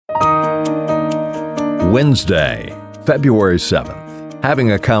Wednesday, February 7th.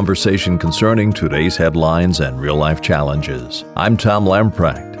 Having a conversation concerning today's headlines and real-life challenges. I'm Tom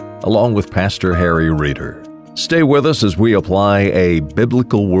Lamprecht, along with Pastor Harry Reeder. Stay with us as we apply a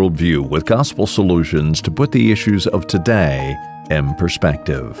biblical worldview with gospel solutions to put the issues of today in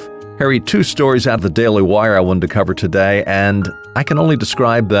perspective. Harry, two stories out of the Daily Wire I wanted to cover today, and I can only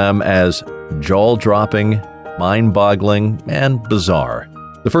describe them as jaw-dropping, mind-boggling, and bizarre.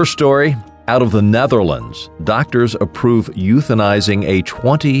 The first story, out of the Netherlands, doctors approve euthanizing a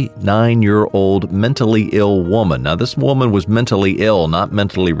 29-year-old mentally ill woman. Now, this woman was mentally ill, not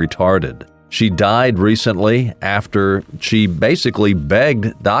mentally retarded. She died recently after she basically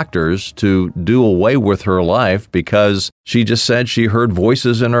begged doctors to do away with her life because she just said she heard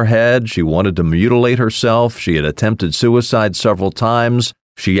voices in her head. She wanted to mutilate herself. She had attempted suicide several times.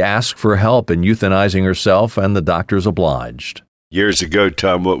 She asked for help in euthanizing herself, and the doctors obliged. Years ago,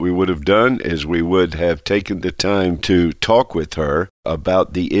 Tom, what we would have done is we would have taken the time to talk with her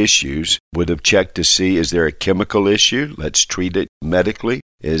about the issues, would have checked to see, is there a chemical issue? Let's treat it medically.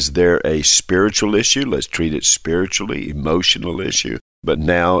 Is there a spiritual issue? Let's treat it spiritually, emotional issue. But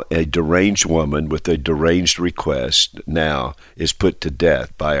now a deranged woman with a deranged request now is put to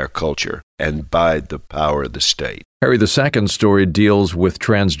death by our culture and by the power of the state. Harry, the second story deals with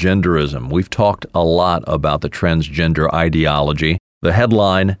transgenderism. We've talked a lot about the transgender ideology. The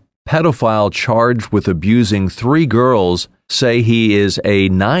headline, pedophile charged with abusing 3 girls say he is a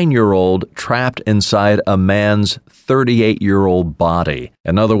 9-year-old trapped inside a man's 38-year-old body.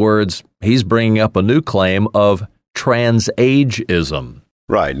 In other words, he's bringing up a new claim of transageism.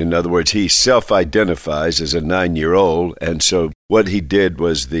 Right. In other words, he self-identifies as a 9-year-old, and so what he did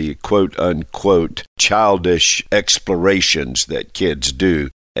was the quote-unquote childish explorations that kids do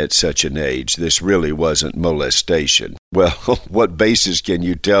at such an age. This really wasn't molestation. Well, what basis can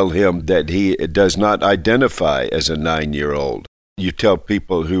you tell him that he does not identify as a 9-year-old? You tell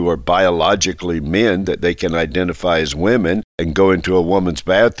people who are biologically men that they can identify as women and go into a woman's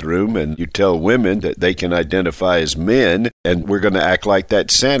bathroom, and you tell women that they can identify as men, and we're going to act like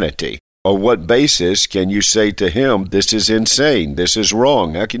that's sanity. On what basis can you say to him, this is insane, this is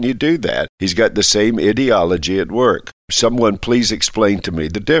wrong? How can you do that? He's got the same ideology at work. Someone please explain to me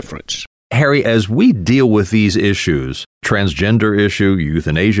the difference. Harry, as we deal with these issues, transgender issue,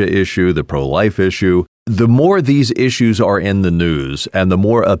 euthanasia issue, the pro-life issue, the more these issues are in the news and the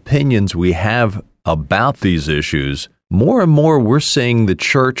more opinions we have about these issues, more and more we're seeing the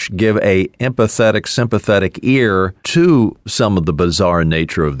church give a empathetic, sympathetic ear to some of the bizarre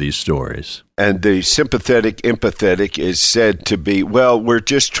nature of these stories. And the sympathetic, empathetic is said to be, well, we're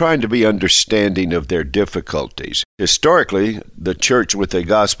just trying to be understanding of their difficulties. Historically, the church with a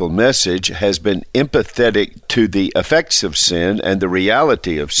gospel message has been empathetic to the effects of sin and the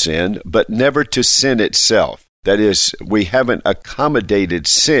reality of sin, but never to sin itself. That is, we haven't accommodated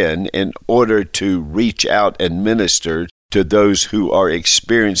sin in order to reach out and minister to those who are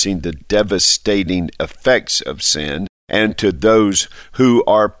experiencing the devastating effects of sin and to those who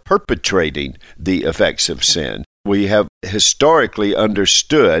are perpetrating the effects of sin. We have historically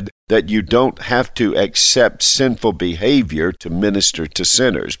understood that you don't have to accept sinful behavior to minister to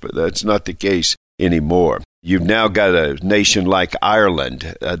sinners, but that's not the case anymore. You've now got a nation like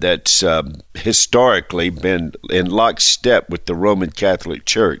Ireland that's historically been in lockstep with the Roman Catholic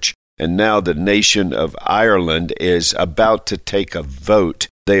Church. And now the nation of Ireland is about to take a vote.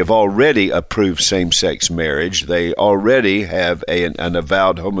 They have already approved same-sex marriage. They already have an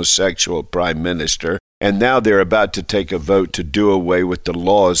avowed homosexual prime minister. And now they're about to take a vote to do away with the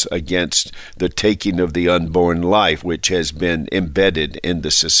laws against the taking of the unborn life, which has been embedded in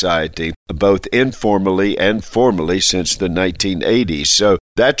the society, both informally and formally since the 1980s. So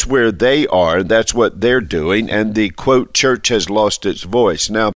that's where they are. That's what they're doing. And the, quote, church has lost its voice.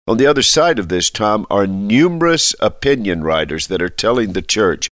 Now, on the other side of this, Tom, are numerous opinion writers that are telling the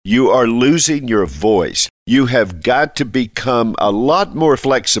church, you are losing your voice. You have got to become a lot more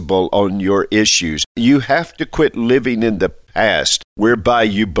flexible on your issues. You have to quit living in the past whereby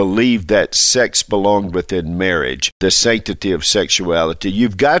you believe that sex belonged within marriage, the sanctity of sexuality.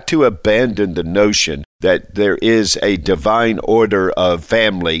 You've got to abandon the notion that there is a divine order of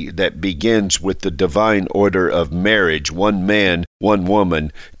family that begins with the divine order of marriage, one man, one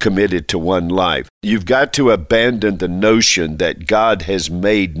woman committed to one life. You've got to abandon the notion that God has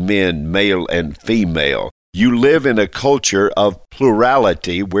made men male and female. You live in a culture of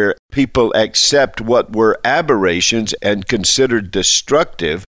plurality where people accept what were aberrations and considered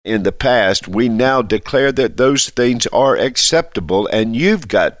destructive in the past. We now declare that those things are acceptable, and you've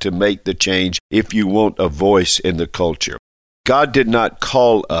got to make the change if you want a voice in the culture. God did not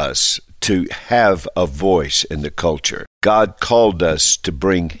call us to have a voice in the culture. God called us to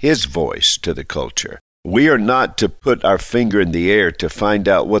bring His voice to the culture. We are not to put our finger in the air to find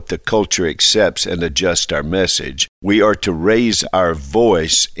out what the culture accepts and adjust our message. We are to raise our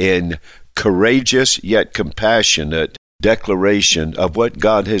voice in courageous yet compassionate declaration of what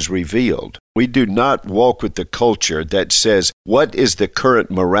God has revealed. We do not walk with the culture that says, what is the current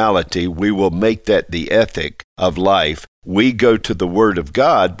morality? We will make that the ethic of life. We go to the Word of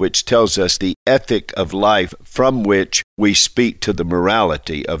God, which tells us the ethic of life from which we speak to the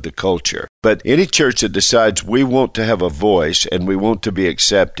morality of the culture. But any church that decides we want to have a voice and we want to be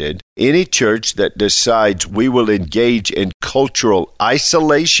accepted, any church that decides we will engage in cultural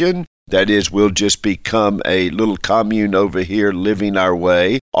isolation, that is, we'll just become a little commune over here living our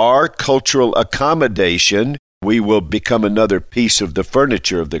way, or cultural accommodation, we will become another piece of the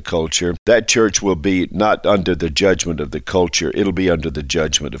furniture of the culture. That church will be not under the judgment of the culture, it'll be under the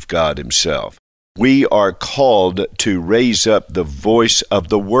judgment of God Himself. We are called to raise up the voice of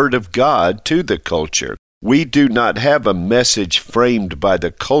the Word of God to the culture. We do not have a message framed by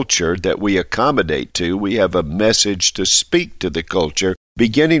the culture that we accommodate to. We have a message to speak to the culture,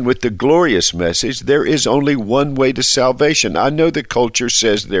 beginning with the glorious message, there is only one way to salvation. I know the culture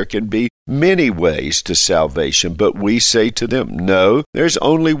says there can be many ways to salvation, but we say to them, no, there's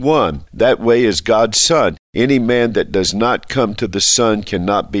only one. That way is God's Son. Any man that does not come to the Son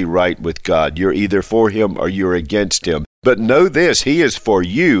cannot be right with God. You're either for Him or you're against Him. But know this, He is for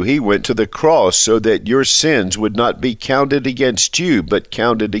you. He went to the cross so that your sins would not be counted against you, but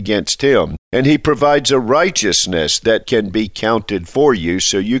counted against Him. And He provides a righteousness that can be counted for you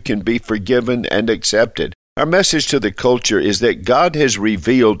so you can be forgiven and accepted. Our message to the culture is that God has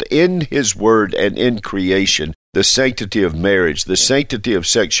revealed in His Word and in creation the sanctity of marriage, the sanctity of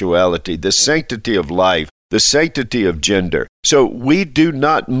sexuality, the sanctity of life, the sanctity of gender. So we do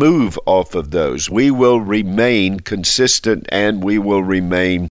not move off of those. We will remain consistent and we will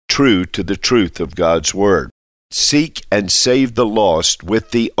remain true to the truth of God's Word. Seek and save the lost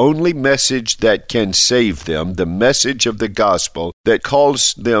with the only message that can save them, the message of the gospel that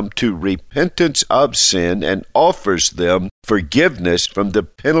calls them to repentance of sin and offers them forgiveness from the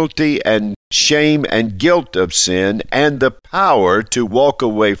penalty and shame and guilt of sin and the power to walk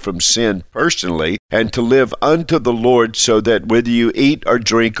away from sin personally and to live unto the Lord so that whether you eat or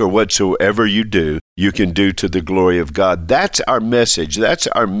drink or whatsoever you do, you can do to the glory of God. That's our message. That's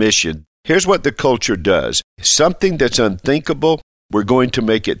our mission. Here's what the culture does. Something that's unthinkable, we're going to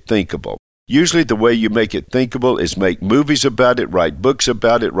make it thinkable. Usually the way you make it thinkable is make movies about it, write books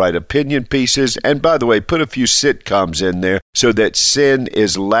about it, write opinion pieces, and by the way, put a few sitcoms in there so that sin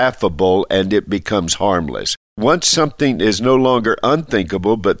is laughable and it becomes harmless. Once something is no longer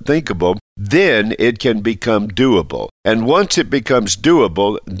unthinkable but thinkable, then it can become doable. And once it becomes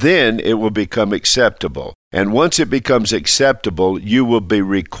doable, then it will become acceptable. And once it becomes acceptable, you will be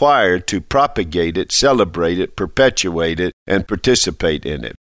required to propagate it, celebrate it, perpetuate it, and participate in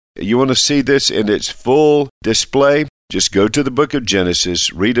it. You want to see this in its full display? Just go to the book of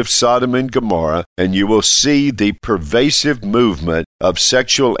Genesis, read of Sodom and Gomorrah, and you will see the pervasive movement of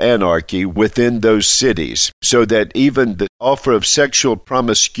sexual anarchy within those cities, so that even the offer of sexual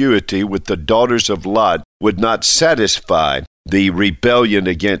promiscuity with the daughters of Lot would not satisfy the rebellion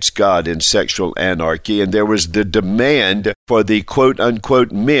against God in sexual anarchy, and there was the demand for the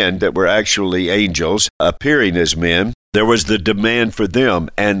quote-unquote men that were actually angels appearing as men. There was the demand for them,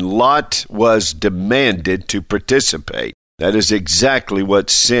 and Lot was demanded to participate. That is exactly what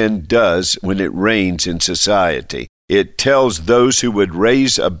sin does when it reigns in society. It tells those who would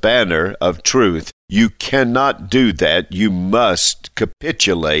raise a banner of truth, you cannot do that. You must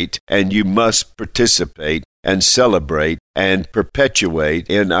capitulate, and you must participate and celebrate and perpetuate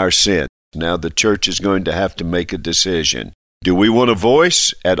in our sin. Now the church is going to have to make a decision. Do we want a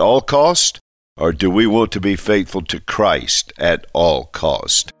voice at all cost? Or do we want to be faithful to Christ at all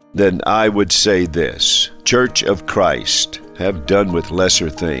cost? Then I would say this, Church of Christ, have done with lesser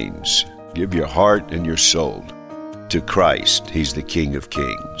things. Give your heart and your soul to Christ. He's the King of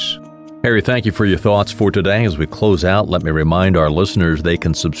Kings. Harry, thank you for your thoughts for today. As we close out, let me remind our listeners they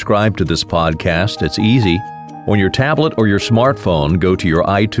can subscribe to this podcast. It's easy. On your tablet or your smartphone, go to your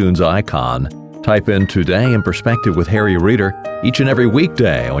iTunes icon. Type in Today in Perspective with Harry Reeder. Each and every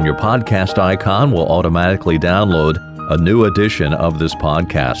weekday on your podcast icon will automatically download a new edition of this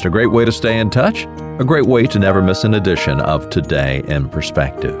podcast. A great way to stay in touch, a great way to never miss an edition of Today in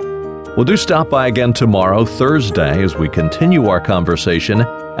Perspective. Well, do stop by again tomorrow, Thursday, as we continue our conversation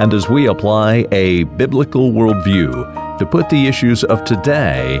and as we apply a biblical worldview to put the issues of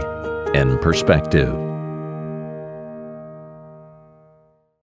today in perspective.